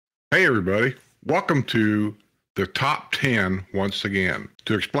Hey everybody, welcome to the top 10 once again.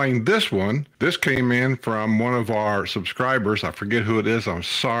 To explain this one, this came in from one of our subscribers. I forget who it is. I'm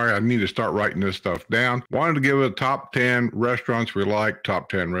sorry. I need to start writing this stuff down. Wanted to give it a top 10 restaurants we like, top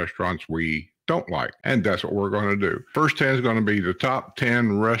 10 restaurants we don't like. And that's what we're going to do. First 10 is going to be the top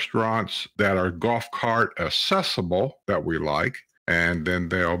 10 restaurants that are golf cart accessible that we like. And then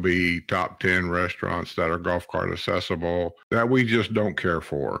there'll be top 10 restaurants that are golf cart accessible that we just don't care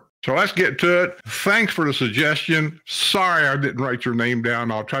for. So let's get to it. Thanks for the suggestion. Sorry I didn't write your name down.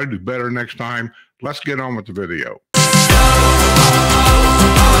 I'll try to do better next time. Let's get on with the video.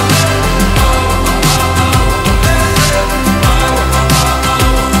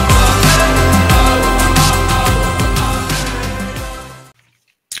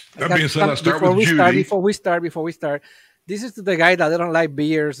 That being said, let's start with Judy. Before we start, this is to the guy that don't like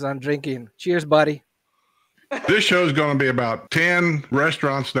beers and drinking. Cheers, buddy. This show is going to be about 10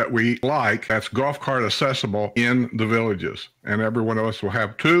 restaurants that we like that's golf cart accessible in the villages. And every one of us will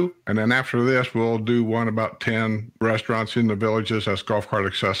have 2. And then after this, we'll do one about 10 restaurants in the villages that's golf cart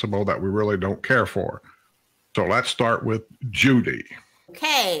accessible that we really don't care for. So let's start with Judy.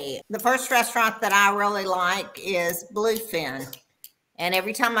 Okay. The first restaurant that I really like is Bluefin. And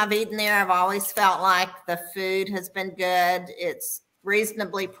every time I've eaten there, I've always felt like the food has been good. It's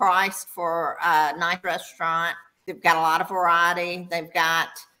reasonably priced for a nice restaurant. They've got a lot of variety. They've got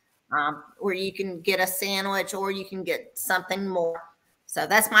where you can get a sandwich or you can get something more. So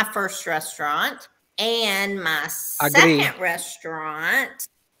that's my first restaurant. And my second restaurant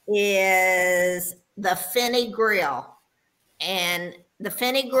is the Finney Grill. And the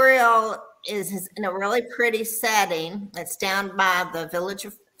Finney Grill is in a really pretty setting. It's down by the village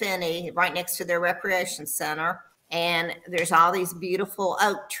of Finney, right next to their recreation center. And there's all these beautiful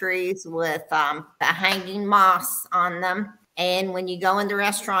oak trees with the hanging moss on them. And when you go in the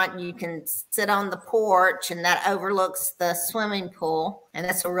restaurant, you can sit on the porch and that overlooks the swimming pool. And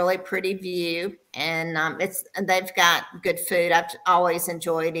that's a really pretty view. And they've got good food. I've always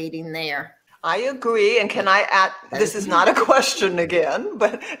enjoyed eating there. I agree. And can I add, this is not a question again,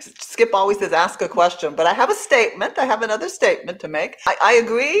 but Skip always says ask a question, but I have a statement. I have another statement to make. I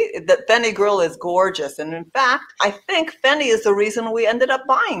agree that Finney Grill is gorgeous. And in fact, I think Finney is the reason we ended up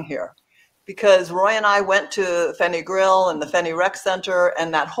buying here, because Roy and I went to Finney Grill and the Finney Rec Center,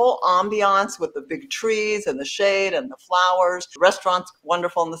 and that whole ambiance with the big trees and the shade and the flowers. The restaurant's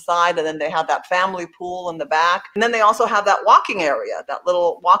wonderful on the side, and then they have that family pool in the back. And then they also have that walking area, that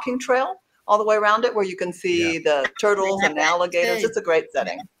little walking trail all the way around it where you can see the turtles and the alligators. It's a great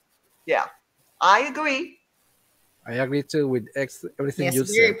setting. Yeah, I agree. I agree too with everything you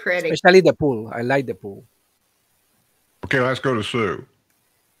said. Very pretty. Especially the pool. I like the pool. Okay, let's go to Sue.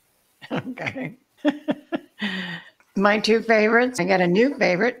 Okay. My 2 favorites, I got a new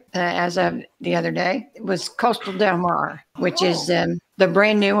favorite as of the other day. It was Coastal Del Mar, which is the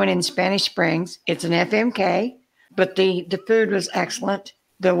brand new one in Spanish Springs. It's an FMK, but the food was excellent.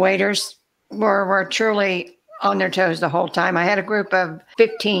 The waiters were truly on their toes the whole time. I had a group of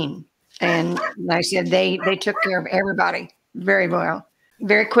 15, and like I said, they took care of everybody very well.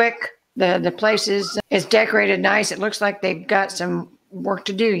 Very quick. The place is decorated nice. It looks like they've got some work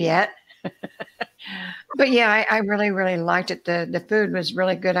to do yet. But yeah, I really, really liked it. The food was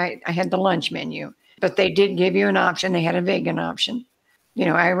really good. I had the lunch menu, but they did give you an option. They had a vegan option. You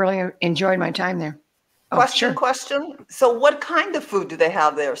know, I really enjoyed my time there. Oh, Question. So what kind of food do they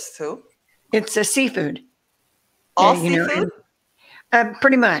have there, Sue? It's a seafood. All seafood?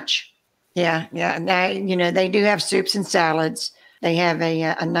 Pretty much. Yeah. They do have soups and salads. They have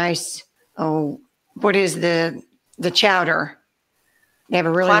a nice, what is the chowder? They have a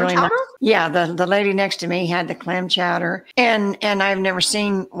really clam really chowder? Nice. Yeah, the lady next to me had the clam chowder, and I've never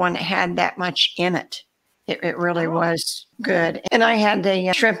seen one that had that much in it. It really was good. And I had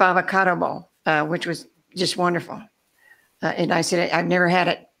the shrimp avocado bowl, which was just wonderful. And I said, I've never had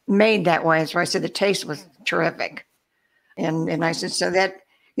it made that way. So I said, the taste was terrific. And I said, so that,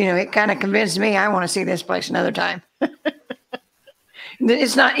 it kind of convinced me I want to see this place another time.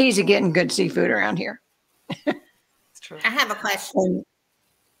 It's not easy getting good seafood around here. It's true. I have a question.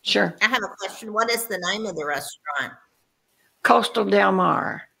 Sure. I have a question. What is the name of the restaurant? Coastal Del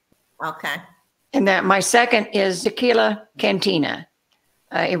Mar. Okay. And that my second is Tequila Cantina.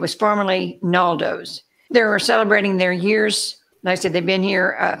 It was formerly Naldo's. They were celebrating their years. Like I said, they've been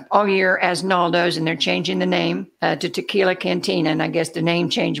here all year as Naldo's, and they're changing the name to Tequila Cantina. And I guess the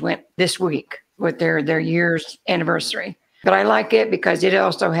name change went this week with their year's anniversary. But I like it because it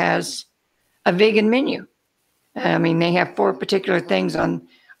also has a vegan menu. I mean, they have 4 particular things on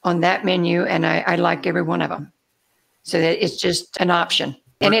that menu, and I like every one of them. So that it's just an option.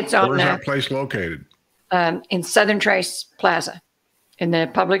 And it's on Where's that place located? In Southern Trace Plaza, in the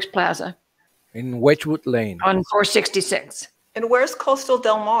Publix Plaza In Wedgwood Lane. on 466. And where's Coastal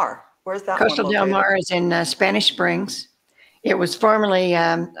Del Mar? Where's that Coastal one Del located? Mar is in Spanish Springs. It was formerly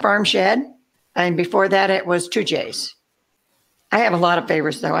Farm Shed, and before that it was 2J's. I have a lot of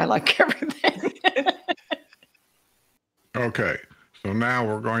favorites, though. I like everything. Okay, so now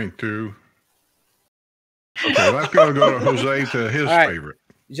we're going to. Okay, let's go to Jose to his All right. favorite.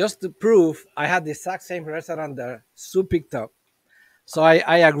 Just to prove, I had the exact same restaurant that Sue picked up. So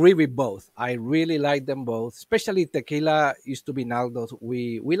I agree with both. I really like them both, especially tequila used to be Naldo's.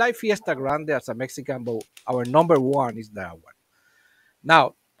 We like Fiesta Grande as a Mexican, but our number one is that one.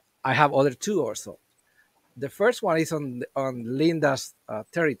 Now, I have other two also. The first one is on Linda's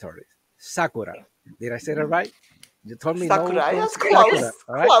territory, Sakura. Did I say that right? You told me Sakura, no. that's Sakura, close.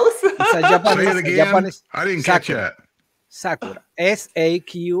 all right? Close. It's a Japanese. Say it again. Japanese I didn't catch that. Sakura. Sakura.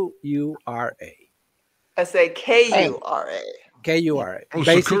 Sakura. Kura. Oh,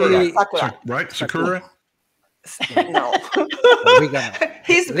 Basically, Sakura. Right? Sakura? No.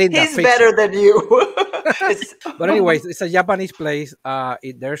 He's Linda, better than you. But anyways, it's a Japanese place.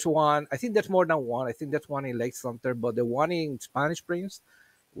 There's one. I think there's more than one. I think there's one in Lake Sumter, but the one in Spanish Springs,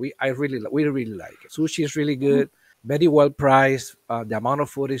 we really like it. Sushi is really good, very well priced. The amount of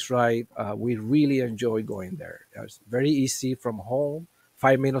food is right. We really enjoy going there. It's very easy from home.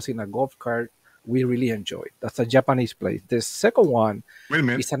 5 minutes in a golf cart. We really enjoy it. That's a Japanese place. The second one Wait a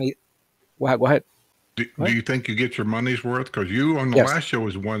minute. is Well, go ahead. Do you think you get your money's worth? Because you on the Yes. last show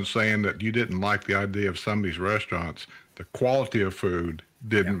was one saying that you didn't like the idea of some of these restaurants. The quality of food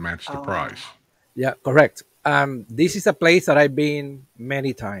didn't match the price. Yeah, correct. This is a place that I've been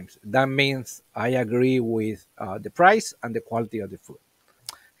many times. That means I agree with the price and the quality of the food.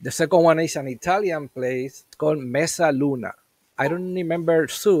 The second one is an Italian place called Mesa Luna. I don't remember,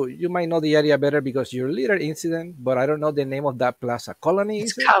 Sue, you might know the area better because you're a little incident, but I don't know the name of that plaza. Colony,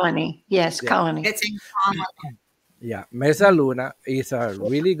 It's is it? Colony. Yes, Yeah. Colony. It's in common. Yeah, Mesa Luna is a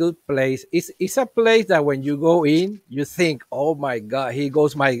really good place. It's a place that when you go in, you think, oh my God, here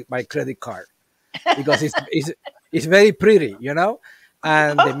goes my credit card. Because it's very pretty, you know?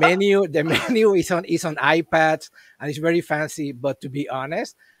 And the menu is on iPads and it's very fancy. But to be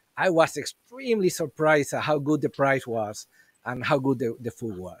honest, I was extremely surprised at how good the price was and how good the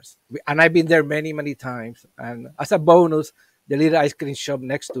food was. And I've been there many, many times. And as a bonus, the little ice cream shop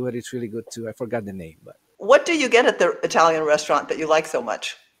next to it is really good too. I forgot the name, but What do you get at the Italian restaurant that you like so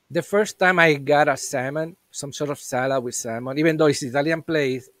much? the first time I got a salmon, some sort of salad with salmon, even though it's Italian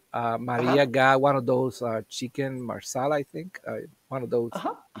place, Maria got one of those chicken marsala, I think, one of those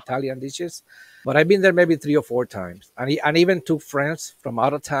Italian dishes. But I've been there maybe 3 or 4 times, and even took friends from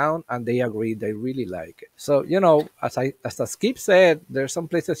out of town, and they agreed they really like it. So you know, as Skip said, there's some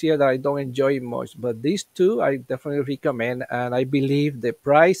places here that I don't enjoy much, but these two I definitely recommend, and I believe the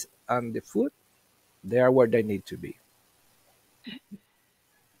price and the food, they are where they need to be.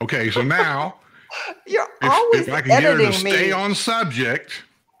 Okay, so now, You're always if I can get her to editing stay me. on subject,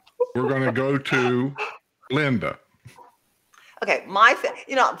 we're going to go to Linda. Okay,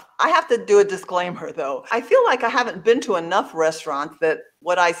 I have to do a disclaimer though. I feel like I haven't been to enough restaurants that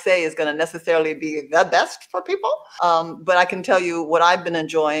what I say is going to necessarily be the best for people. But I can tell you what I've been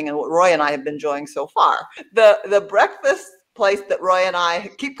enjoying and what Roy and I have been enjoying so far. The breakfast place that Roy and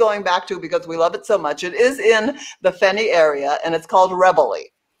I keep going back to because we love it so much. It is in the Fenny area and it's called Reveille.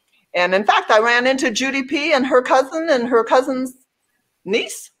 And in fact, I ran into Judy P. and her cousin's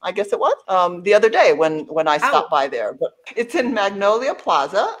niece, I guess it was, the other day when I stopped by there. But it's in Magnolia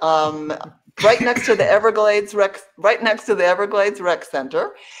Plaza, right next to the Everglades Rec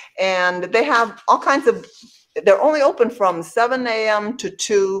Center, and they have all kinds of. They're only open from 7 a.m. to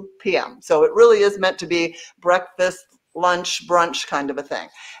 2 p.m. So it really is meant to be breakfast, lunch, brunch kind of a thing.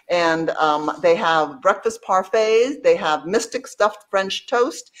 And they have breakfast parfaits, they have Mystic stuffed French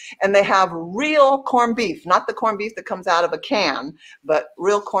toast, and they have real corned beef, not the corned beef that comes out of a can, but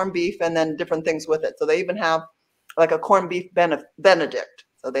real corned beef and then different things with it. So they even have like a corned beef Benedict.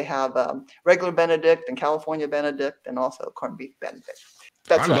 So they have regular Benedict and California Benedict and also corned beef Benedict.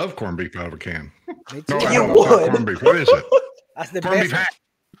 That's I right. love corned beef out of a can. Me No, too. I You don't know. It's not would. corned beef. What is it? That's the Corned beef best. hack.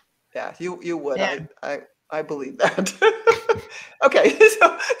 Yeah, you would. Yeah. I believe that. Okay,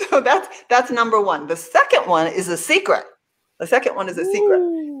 so that's number one. The second one is a secret. The second one is a secret.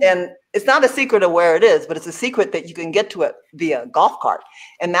 And it's not a secret of where it is, but it's a secret that you can get to it via golf cart.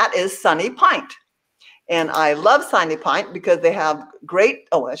 And that is Sunny Pint. And I love Sunny Pint because they have great,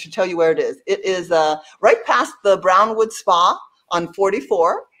 I should tell you where it is. It is right past the Brownwood Spa on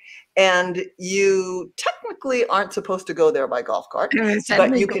 44. and you technically aren't supposed to go there by golf cart,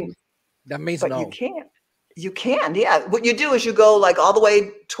 but you can. That means but no. you can't. You can, yeah. What you do is you go like all the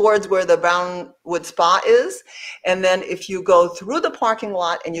way towards where the Brownwood Spa is. And then if you go through the parking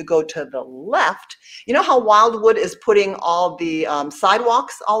lot and you go to the left, you know how Wildwood is putting all the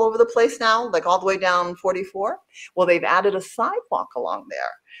sidewalks all over the place now, like all the way down 44? Well, they've added a sidewalk along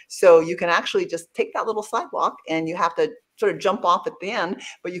there. So you can actually just take that little sidewalk and you have to sort of jump off at the end,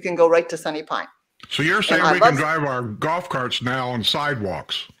 but you can go right to Sunny Pine. So you're saying we can drive our golf carts now on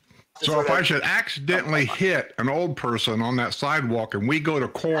sidewalks? So if I should accidentally hit an old person on that sidewalk and we go to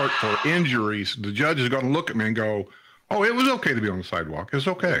court for injuries, the judge is going to look at me and go, oh, it was okay to be on the sidewalk. It's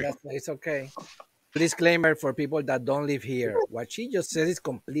okay. It's okay. Disclaimer for people that don't live here. What she just said is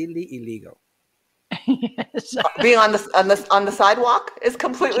completely illegal. Yes. Being on the sidewalk is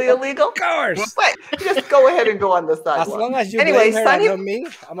completely illegal? Of course. Wait, just go ahead and go on the sidewalk. As long as you anyway, blame her Sunny, and not me,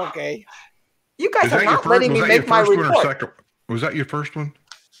 I'm okay. You guys are not letting me make my report. Was that your first one?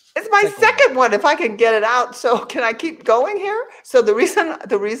 It's my second one, if I can get it out. So can I keep going here? So the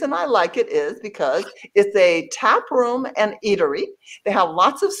reason I like it is because it's a tap room and eatery. They have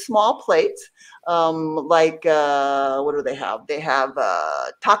lots of small plates, what do they have? They have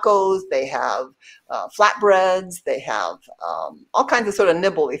tacos, they have flatbreads, they have all kinds of sort of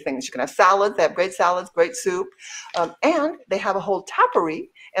nibbly things. You can have salads, they have great salads, great soup, and they have a whole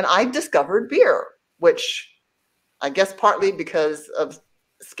tappery. And I discovered beer, which I guess partly because of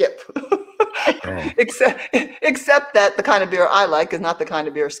Skip. Oh. Except that the kind of beer I like is not the kind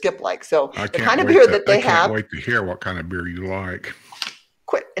of beer Skip likes. So the kind of beer that they have. I can't wait to hear what kind of beer you like.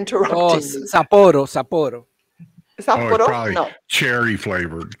 Quit interrupting. Oh, Sapporo. Oh, it's probably cherry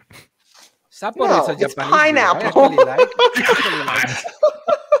flavored. Sapporo is a it's Japanese pineapple. Beer.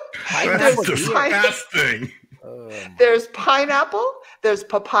 I That's disgusting. There's pineapple. There's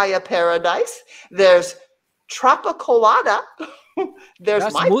papaya paradise. There's tropicolada.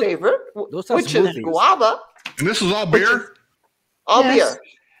 There's my favorite, which is guava. And this is all beer? All beer.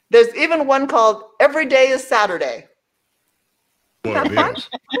 There's even one called Every Day is Saturday. Well, it is.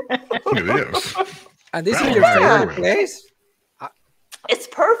 It is. And this is your favorite place? It's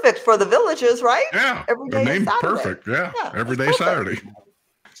perfect for the villages, right? Yeah. Every day the name's is Saturday. Perfect. Yeah. Every day Saturday.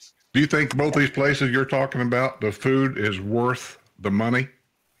 Do you think both these places you're talking about, the food is worth the money?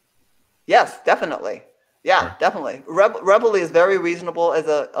 Yes, definitely. Yeah, definitely. Reveille is very reasonable as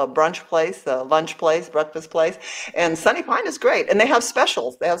a brunch place, a lunch place, breakfast place. And Sunny Pine is great. And they have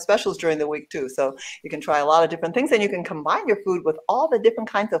specials. They have specials during the week, too. So you can try a lot of different things. And you can combine your food with all the different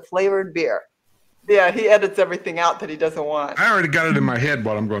kinds of flavored beer. Yeah, he edits everything out that he doesn't want. I already got it in my head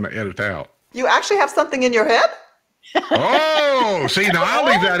what I'm going to edit out. You actually have something in your head? Oh, see, now I'll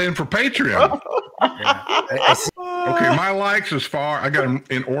leave that in for Patreon. Okay, my likes as far, I got them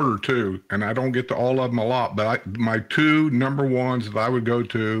in order too, and I don't get to all of them a lot, but my two number ones that I would go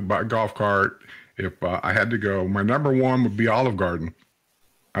to by golf cart if I had to go, my number one would be Olive Garden.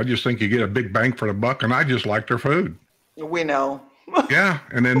 I just think you get a big bang for the buck, and I just like their food. We know. Yeah,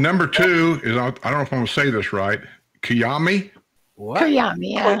 and then number two is, I don't know if I'm going to say this right, Kiami. What?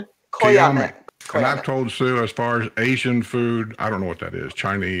 Kiami, yeah. Koyame. And I've told Sue, as far as Asian food, I don't know what that is.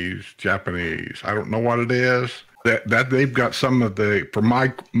 Chinese, Japanese, I don't know what it is. That they've got some of the, for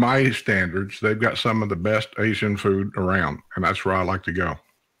my standards, they've got some of the best Asian food around, and that's where I like to go.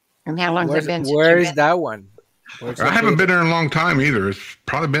 And how long has it been? Where is that one? I haven't been there in a long time either. It's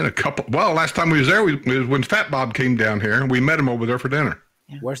probably been a couple. Well, last time we was there, it was when Fat Bob came down here, and we met him over there for dinner.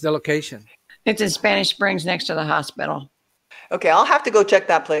 Where's the location? It's in Spanish Springs next to the hospital. Okay, I'll have to go check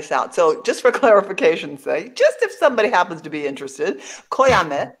that place out. So just for clarification's sake, just if somebody happens to be interested,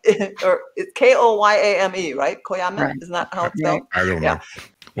 Koyame, or it's Koyame, right? Koyame, right. Isn't that how it's spelled? I don't know.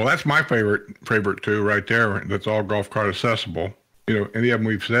 Well, that's my favorite too, right there. That's all golf cart accessible. You know, any of them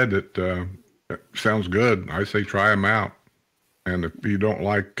we've said that sounds good. I say try them out. And if you don't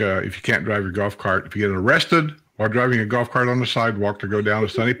like, if you can't drive your golf cart, if you get arrested while driving a golf cart on the sidewalk to go down to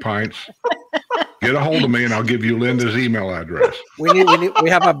Sunny Pines, get a hold of me and I'll give you Linda's email address. We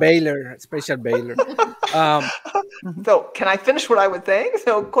have a bailer, a special bailer. So can I finish what I was saying?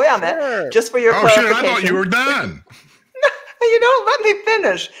 So Koyame, just for your clarification. Oh shit, I thought you were done. You don't let me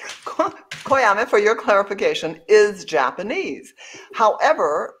finish. Koyame, for your clarification, is Japanese.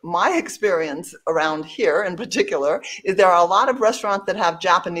 However, my experience around here in particular is there are a lot of restaurants that have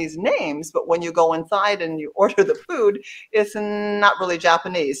Japanese names, but when you go inside and you order the food, it's not really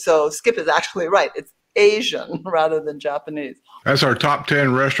Japanese. So Skip is actually right. It's Asian rather than Japanese. That's our top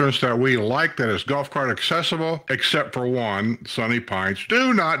 10 restaurants that we like that is golf cart accessible, except for one, Sunny Pines.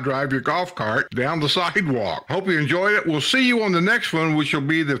 Do not drive your golf cart down the sidewalk. Hope you enjoyed it. We'll see you on the next one, which will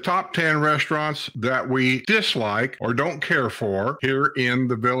be the top 10 restaurants that we dislike or don't care for here in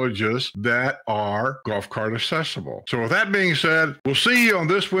the villages that are golf cart accessible. So with that being said, we'll see you on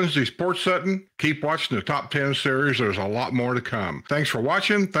this Wednesday Sports Sutton. Keep watching the top 10 series. There's a lot more to come. Thanks for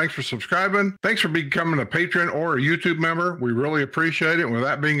watching. Thanks for subscribing. Thanks for becoming a patron or a YouTube member. We really appreciate it. And with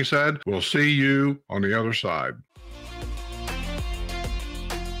that being said, we'll see you on the other side.